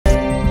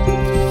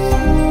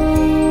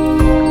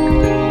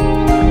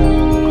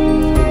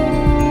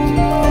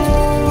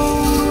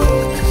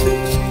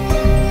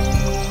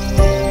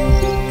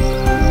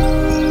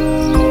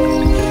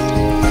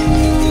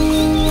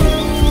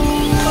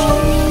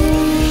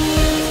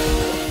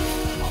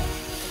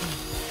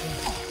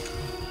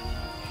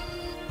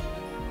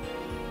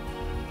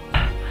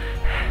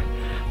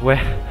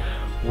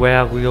Where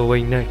are we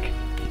going next?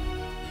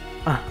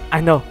 I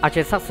know. Our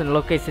construction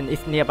location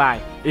is nearby.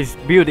 It's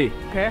beauty.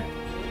 Okay,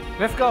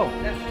 let's go.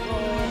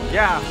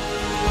 Yeah.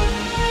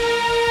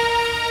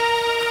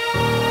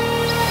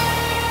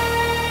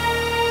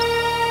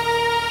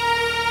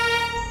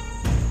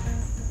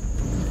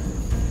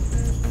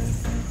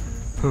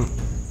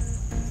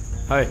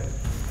 Hey,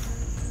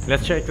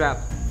 let's check that.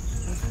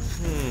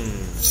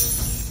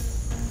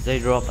 They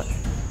drop it.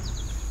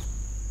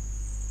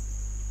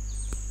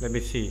 Let me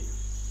see.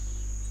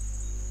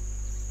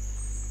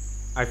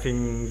 I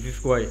think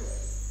this way.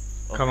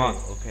 Come on.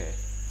 Okay,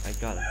 I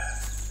got it.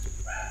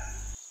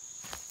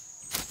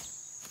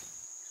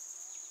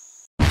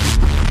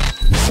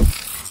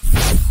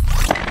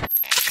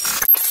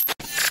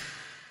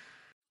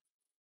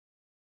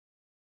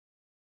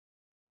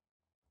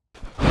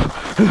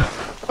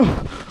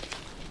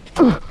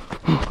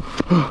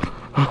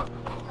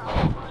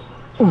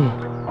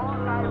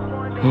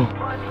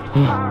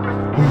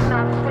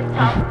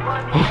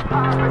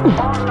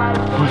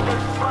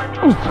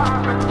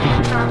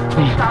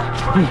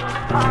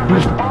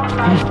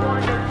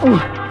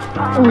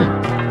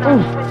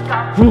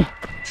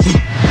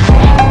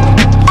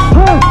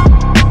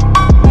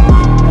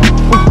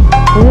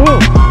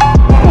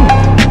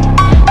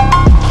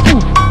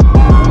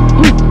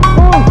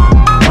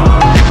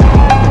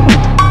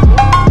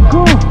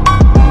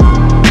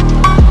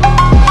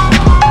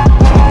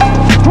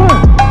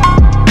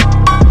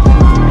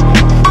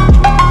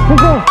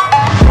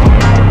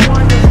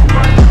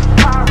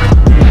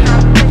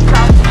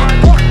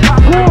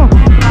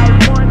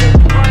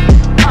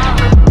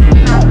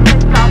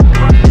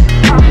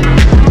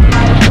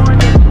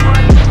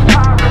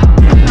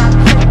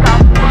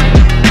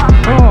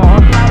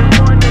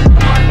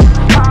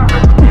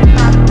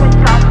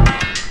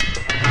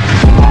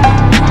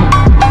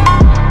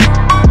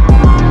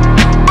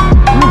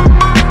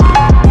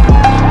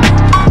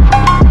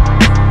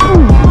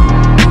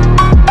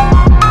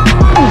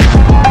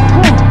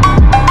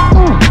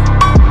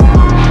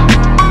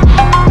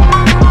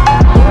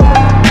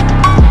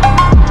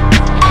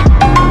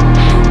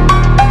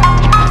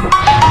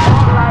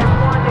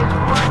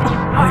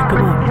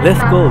 Let's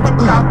go.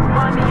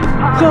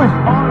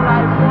 Go.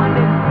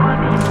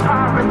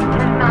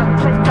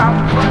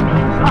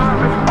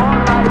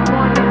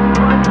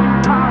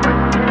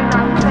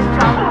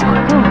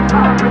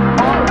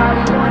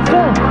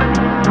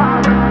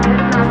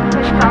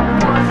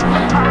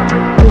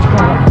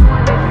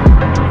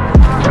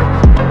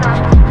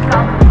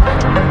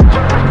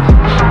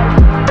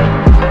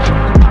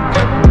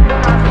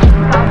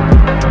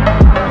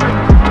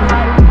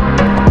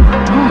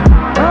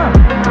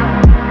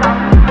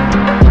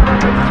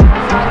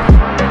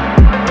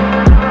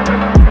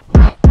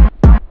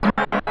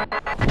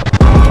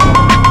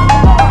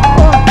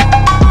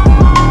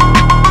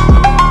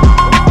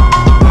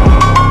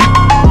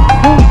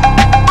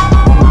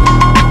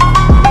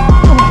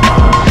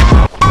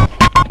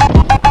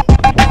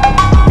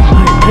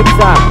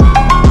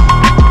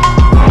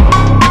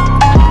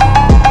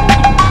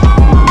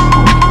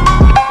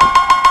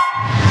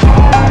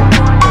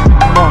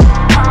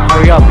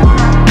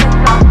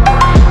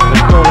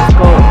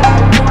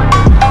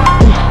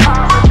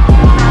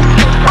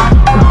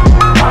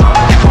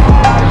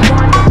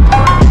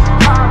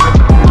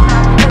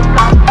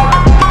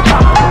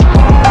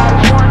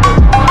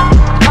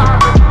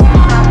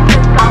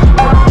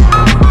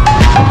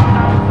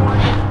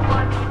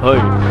 Hey,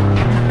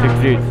 take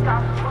this.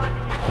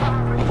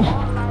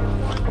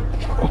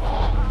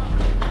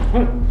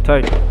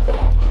 Take.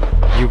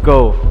 You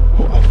go.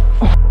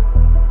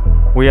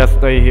 We are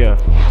stay here.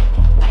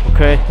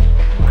 Okay?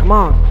 Come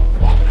on.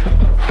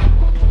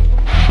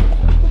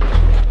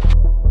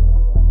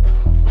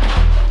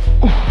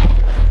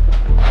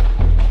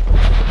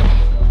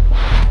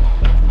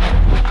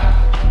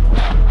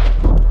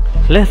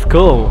 Let's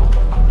go.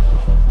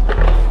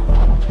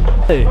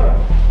 Hey,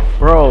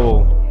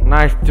 bro.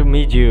 Nice to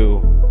meet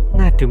you.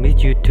 Nice to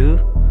meet you too.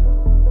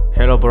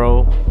 Hello,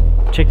 bro.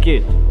 Check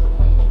it.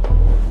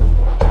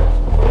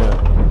 Yeah.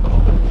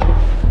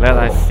 Let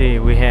us see.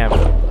 We have.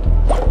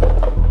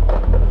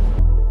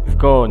 It's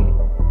gone.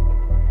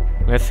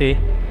 Let's see.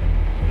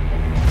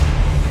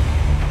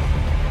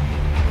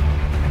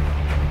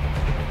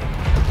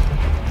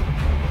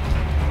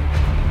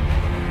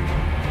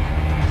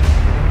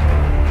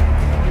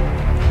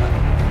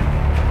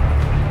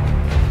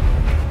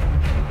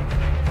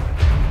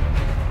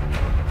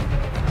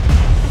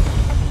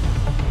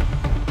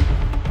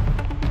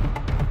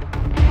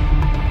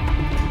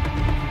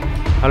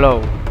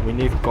 Hello, we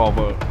need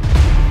cover.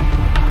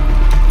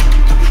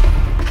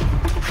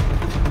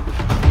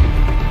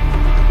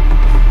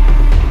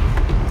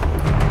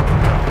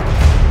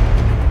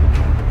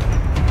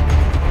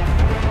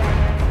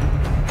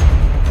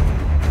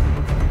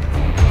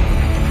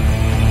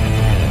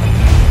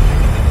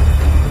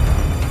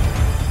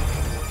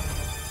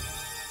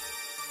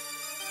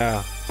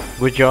 Yeah,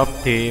 good job,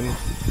 team.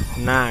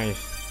 Nice.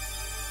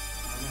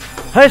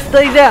 Hey,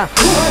 stay there!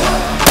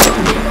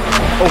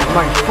 Oh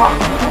my fuck!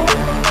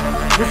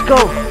 Let's go.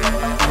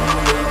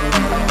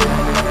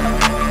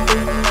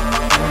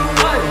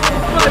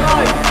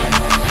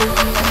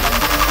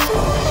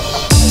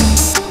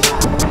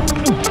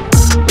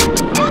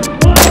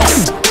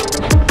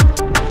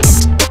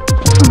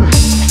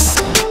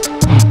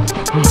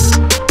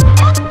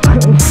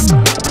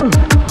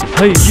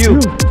 Hey, you!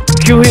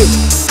 Kill him!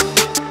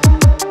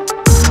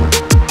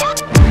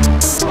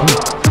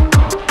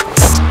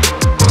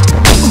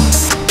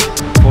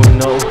 Oh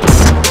no,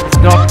 it's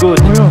not good.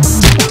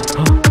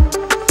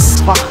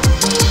 Fuck.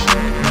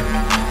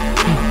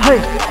 Hey,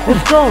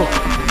 let's go.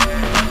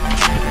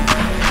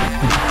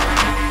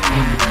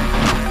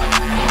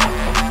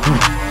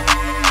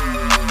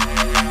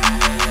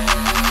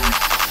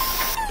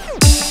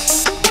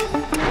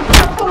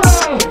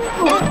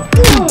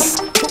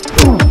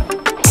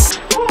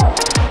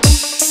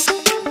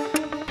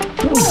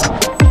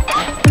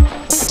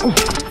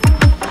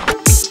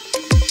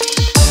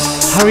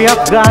 Hurry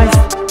up, guys!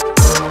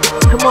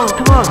 Come on,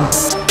 come on.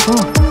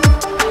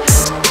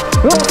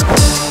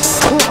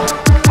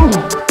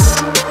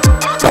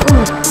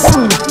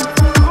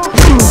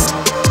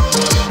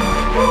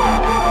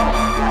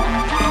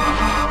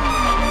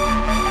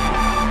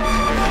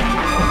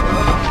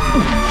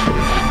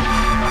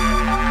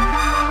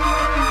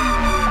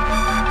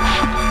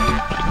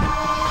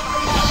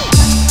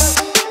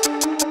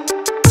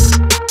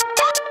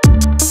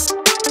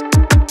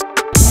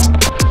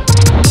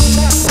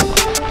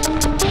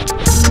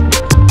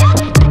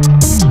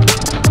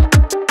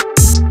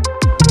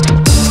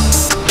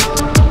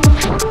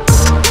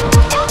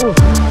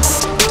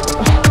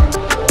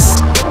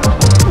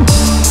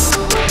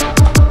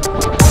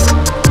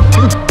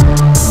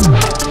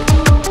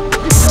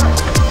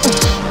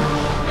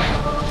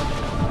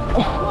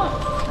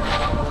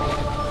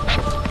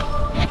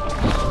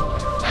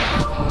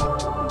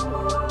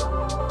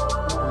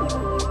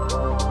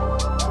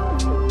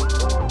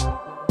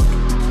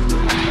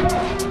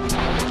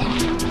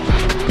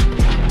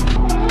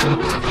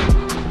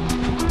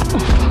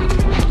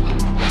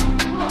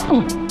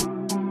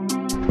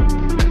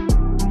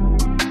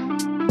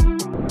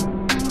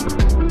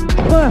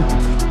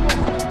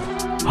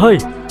 Hey,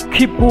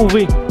 keep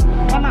moving!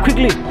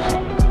 Quickly!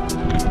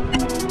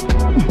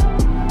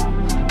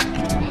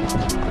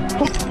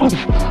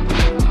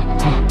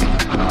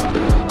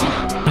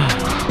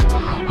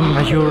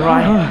 Are you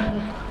alright?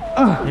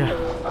 Yeah.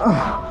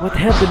 What's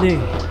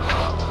happening?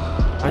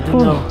 I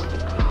don't know.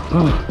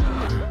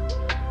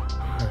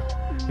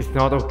 It's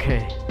not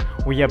okay.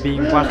 We are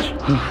being watched.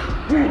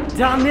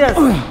 Damn yes.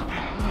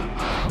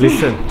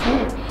 Listen,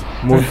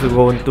 move to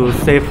go into a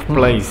safe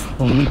place.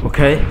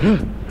 Okay?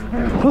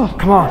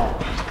 Come on,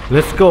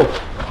 let's go.